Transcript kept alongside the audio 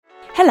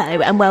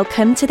Hello and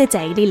welcome to the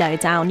Daily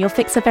Lowdown, your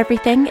fix of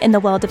everything in the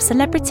world of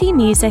celebrity,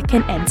 music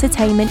and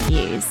entertainment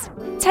news.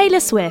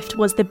 Taylor Swift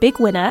was the big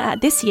winner at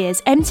this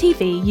year's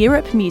MTV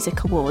Europe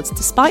Music Awards,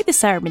 despite the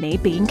ceremony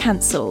being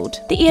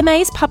cancelled. The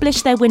EMAs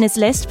published their winners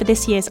list for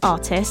this year's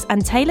artists,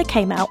 and Taylor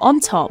came out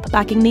on top,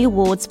 bagging the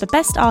awards for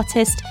Best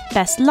Artist,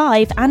 Best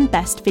Live and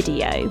Best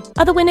Video.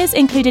 Other winners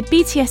included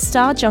BTS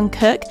star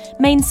Jungkook,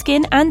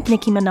 Måneskin and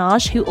Nicki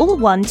Minaj, who all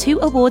won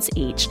 2 awards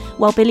each,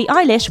 while Billie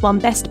Eilish won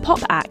Best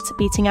Pop Act,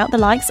 beating out the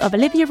likes of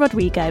Olivia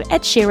Rodrigo,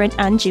 Ed Sheeran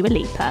and Dua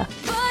Lipa.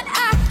 But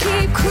I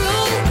keep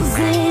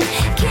cruising,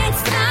 can't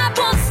stop,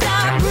 won't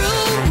stop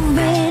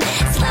moving.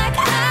 It's like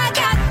I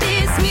got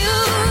this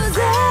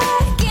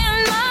music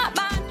in my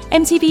body.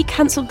 MTV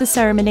cancelled the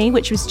ceremony,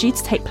 which was due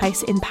to take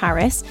place in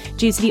Paris,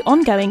 due to the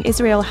ongoing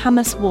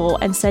Israel-Hamas war,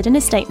 and said in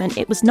a statement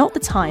it was not the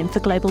time for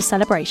global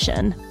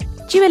celebration.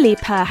 Dua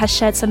Lipa has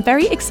shared some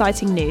very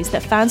exciting news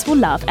that fans will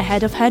love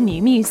ahead of her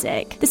new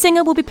music. The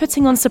singer will be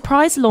putting on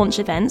surprise launch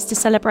events to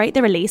celebrate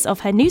the release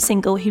of her new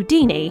single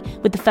Houdini,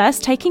 with the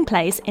first taking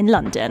place in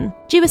London.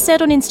 Dua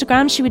said on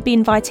Instagram she would be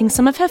inviting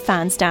some of her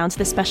fans down to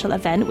the special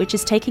event, which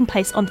is taking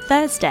place on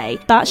Thursday,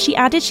 but she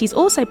added she's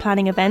also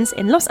planning events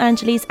in Los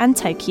Angeles and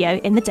Tokyo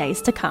in the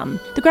days to come.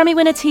 The Grammy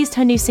winner teased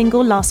her new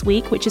single last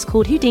week, which is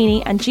called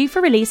Houdini and due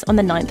for release on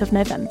the 9th of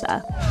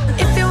November.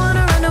 If you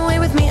wanna run away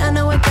with me, I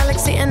know a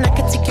galaxy and I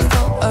can take you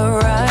for a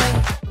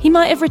ride. He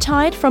might have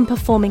retired from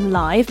performing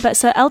live, but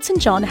Sir Elton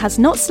John has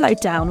not slowed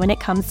down when it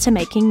comes to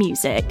making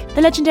music. The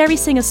legendary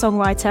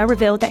singer-songwriter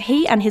revealed that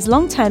he and his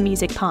long-term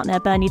music partner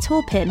Bernie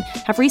Taupin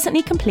have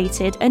recently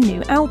completed a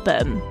new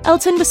album.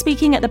 Elton was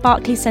speaking at the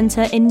Barclays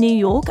Center in New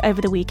York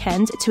over the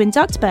weekend to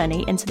induct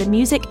Bernie into the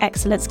Music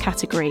Excellence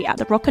category at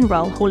the Rock and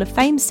Roll Hall of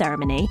Fame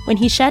ceremony, when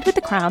he shared with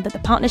the crowd that the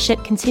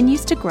partnership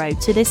continues to grow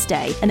to this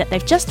day and that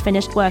they've just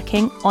finished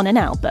working on an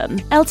album.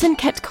 Elton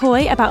kept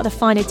coy about the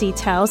finer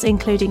details,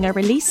 including a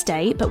release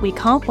date, but we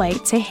can't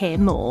wait to hear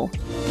more.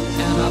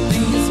 And I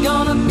think it's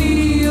gonna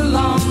be a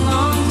long,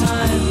 long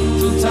time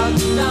till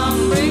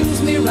touchdown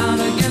brings me round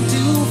again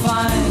to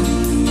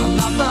find I'm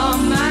not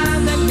the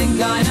man that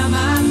think I am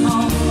at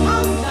home.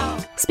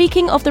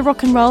 Speaking of the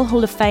Rock and Roll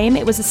Hall of Fame,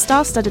 it was a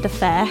star-studded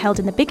affair held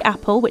in the Big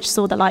Apple, which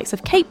saw the likes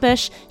of Kate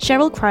Bush,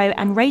 Sheryl Crow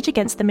and Rage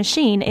Against the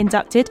Machine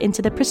inducted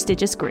into the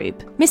prestigious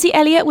group. Missy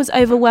Elliott was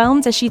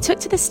overwhelmed as she took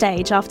to the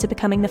stage after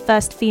becoming the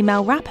first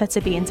female rapper to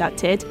be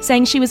inducted,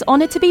 saying she was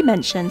honoured to be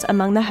mentioned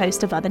among the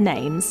host of other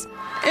names.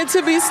 And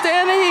to be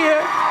standing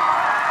here,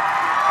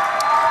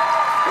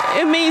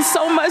 it means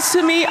so much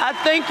to me. I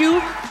thank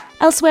you.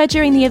 Elsewhere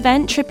during the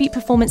event, tribute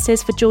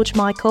performances for George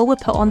Michael were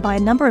put on by a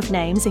number of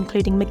names,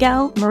 including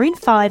Miguel, Maroon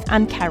 5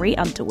 and Carrie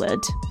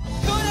Underwood.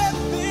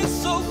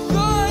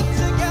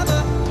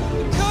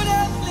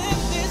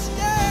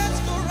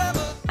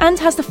 And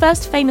has the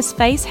first famous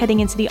face heading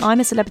into the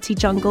I'm a Celebrity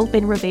jungle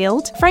been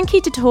revealed? Frankie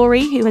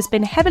Dettori, who has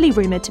been heavily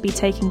rumoured to be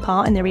taking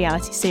part in the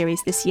reality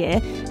series this year,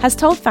 has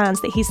told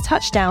fans that he's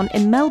touched down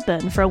in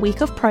Melbourne for a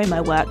week of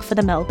promo work for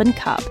the Melbourne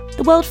Cup.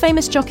 The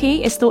world-famous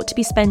jockey is thought to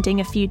be spending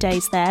a few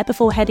days there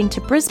before heading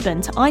to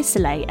Brisbane to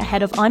isolate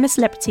ahead of I'm a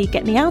Celebrity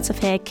Get Me Out of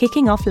Here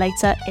kicking off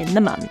later in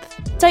the month.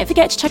 Don't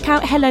forget to check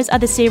out Hello's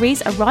other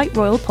series, A Right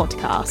Royal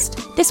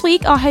podcast. This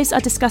week, our hosts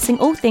are discussing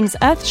all things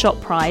Earthshot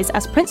Prize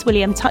as Prince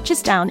William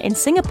touches down in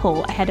Singapore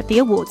ahead of the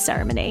awards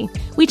ceremony.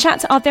 We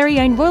chat to our very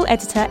own royal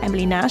editor,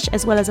 Emily Nash,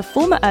 as well as a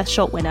former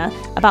Earthshot winner,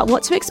 about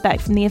what to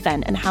expect from the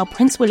event and how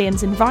Prince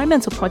William's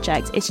environmental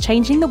project is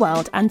changing the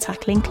world and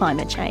tackling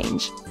climate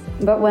change.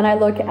 But when I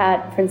look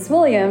at Prince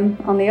William,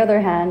 on the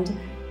other hand,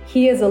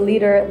 he is a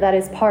leader that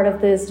is part of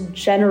this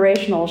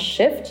generational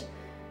shift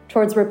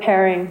towards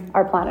repairing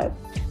our planet.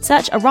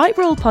 Search A Right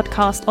Royal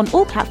podcast on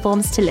all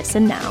platforms to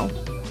listen now.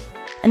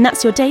 And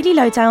that's your Daily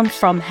Lowdown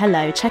from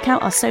Hello. Check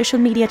out our social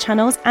media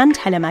channels and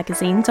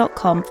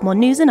hellomagazine.com for more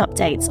news and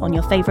updates on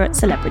your favourite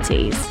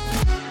celebrities.